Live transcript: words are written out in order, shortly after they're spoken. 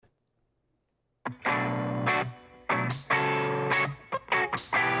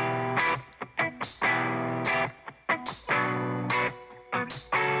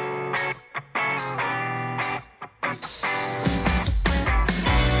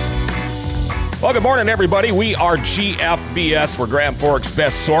Well, good morning, everybody. We are GFBS. We're Grand Forks'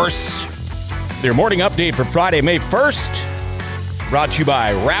 best source. Their morning update for Friday, May 1st, brought to you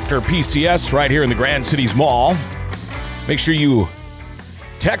by Raptor PCS right here in the Grand Cities Mall. Make sure you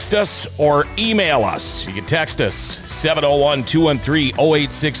text us or email us. You can text us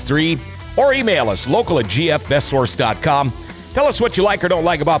 701-213-0863 or email us local at gfbestsource.com. Tell us what you like or don't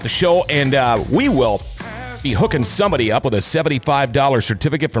like about the show, and we will be hooking somebody up with a $75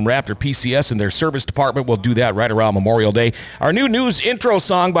 certificate from Raptor PCS and their service department. We'll do that right around Memorial Day. Our new news intro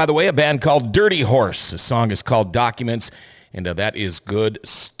song, by the way, a band called Dirty Horse. The song is called Documents, and that is good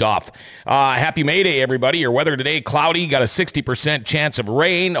stuff. Happy May Day, everybody. Your weather today, cloudy, got a 60% chance of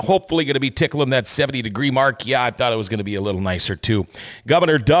rain. Hopefully going to be tickling that 70-degree mark. Yeah, I thought it was going to be a little nicer, too.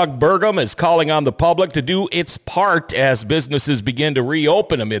 Governor Doug Burgum is calling on the public to do its part as businesses begin to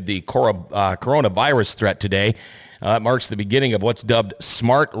reopen amid the coronavirus threat today. It marks the beginning of what's dubbed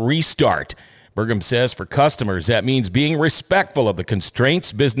Smart Restart. Burgum says for customers, that means being respectful of the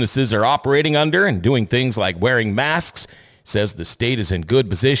constraints businesses are operating under and doing things like wearing masks. Says the state is in good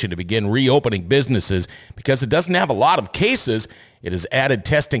position to begin reopening businesses because it doesn't have a lot of cases. It has added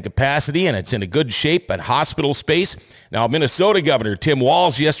testing capacity, and it's in a good shape at hospital space. Now, Minnesota Governor Tim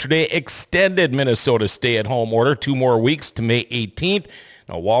Walz yesterday extended Minnesota's stay-at-home order 2 more weeks to May 18th.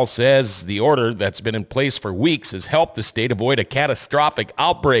 Now, Walz says the order that's been in place for weeks has helped the state avoid a catastrophic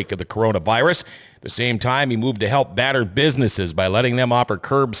outbreak of the coronavirus. At the same time, he moved to help battered businesses by letting them offer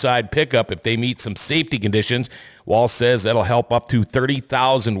curbside pickup if they meet some safety conditions. Walz says that'll help up to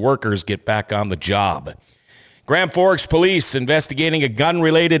 30,000 workers get back on the job. Grand Forks Police investigating a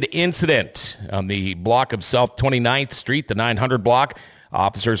gun-related incident on the block of South 29th Street, the 900 block.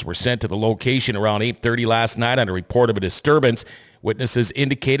 Officers were sent to the location around 8:30 last night on a report of a disturbance. Witnesses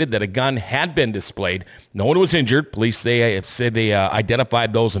indicated that a gun had been displayed. No one was injured. Police said they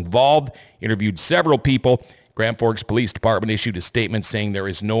identified those involved, interviewed several people. Grand Forks Police Department issued a statement saying there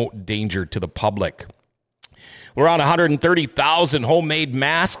is no danger to the public. Around 130,000 homemade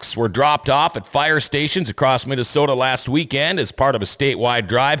masks were dropped off at fire stations across Minnesota last weekend as part of a statewide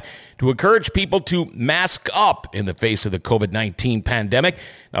drive to encourage people to mask up in the face of the COVID-19 pandemic.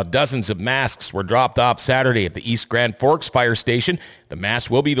 Now, dozens of masks were dropped off Saturday at the East Grand Forks Fire Station. The masks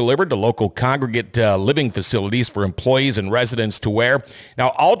will be delivered to local congregate living facilities for employees and residents to wear.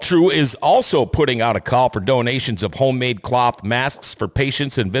 Now, Altru is also putting out a call for donations of homemade cloth masks for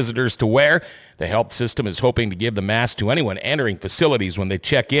patients and visitors to wear. The health system is hoping to give the mask to anyone entering facilities when they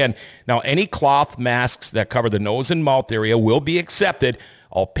check in. Now, any cloth masks that cover the nose and mouth area will be accepted.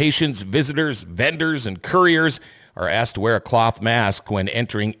 All patients, visitors, vendors, and couriers are asked to wear a cloth mask when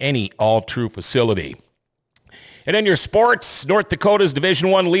entering any Altru facility. And in your sports, North Dakota's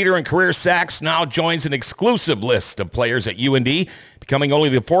Division I leader in career sacks now joins an exclusive list of players at UND, becoming only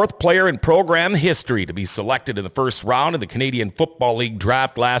the 4th player in program history to be selected in the first round of the Canadian Football League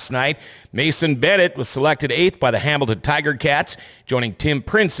draft last night. Mason Bennett was selected 8th by the Hamilton Tiger Cats, joining Tim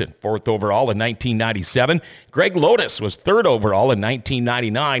Princeton 4th overall in 1997. Greg Lotus was 3rd overall in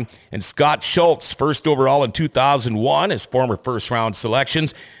 1999, and Scott Schultz 1st overall in 2001 as former first-round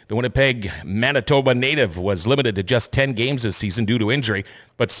selections. The Winnipeg, Manitoba native was limited to just 10 games this season due to injury,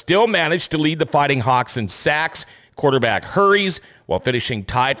 but still managed to lead the Fighting Hawks in sacks, quarterback hurries, while finishing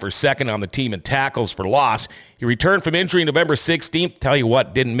tied for 2nd on the team in tackles for loss. He returned from injury November 16th. Tell you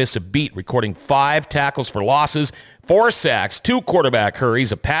what, didn't miss a beat, recording 5 tackles for losses, 4 sacks, 2 quarterback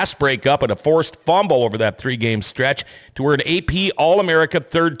hurries, a pass breakup, and a forced fumble over that 3-game stretch to earn AP All-America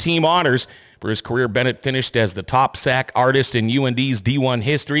 3rd team honors. For his career, Bennett finished as the top sack artist in UND's D1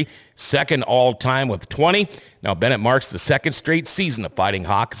 history, 2nd all-time with 20. Now, Bennett marks the 2nd straight season a Fighting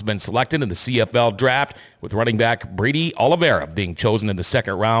Hawk has been selected in the CFL draft, with running back Brady Oliveira being chosen in the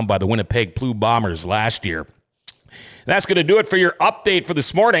 2nd round by the Winnipeg Blue Bombers last year. That's going to do it for your update for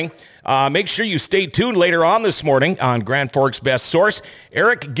this morning. Make sure you stay tuned later on this morning on Grand Forks' Best Source.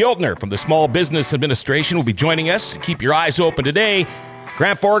 Eric Giltner from the Small Business Administration will be joining us. Keep your eyes open today.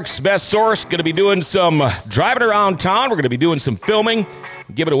 Grand Forks' Best Source, going to be doing some driving around town. We're going to be doing some filming,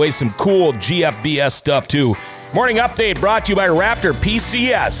 giving away some cool GFBS stuff too. Morning update brought to you by Raptor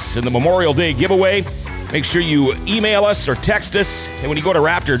PCS and the Memorial Day giveaway. Make sure you email us or text us, and when you go to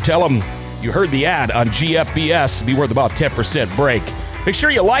Raptor, tell them you heard the ad on GFBS. It'll be worth about 10% break. Make sure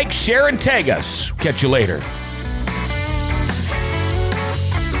you like, share, and tag us. Catch you later.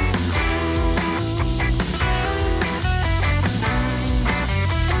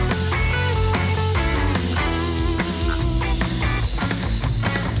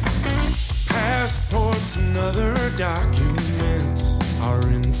 Passports and other documents are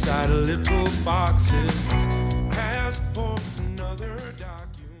inside little boxes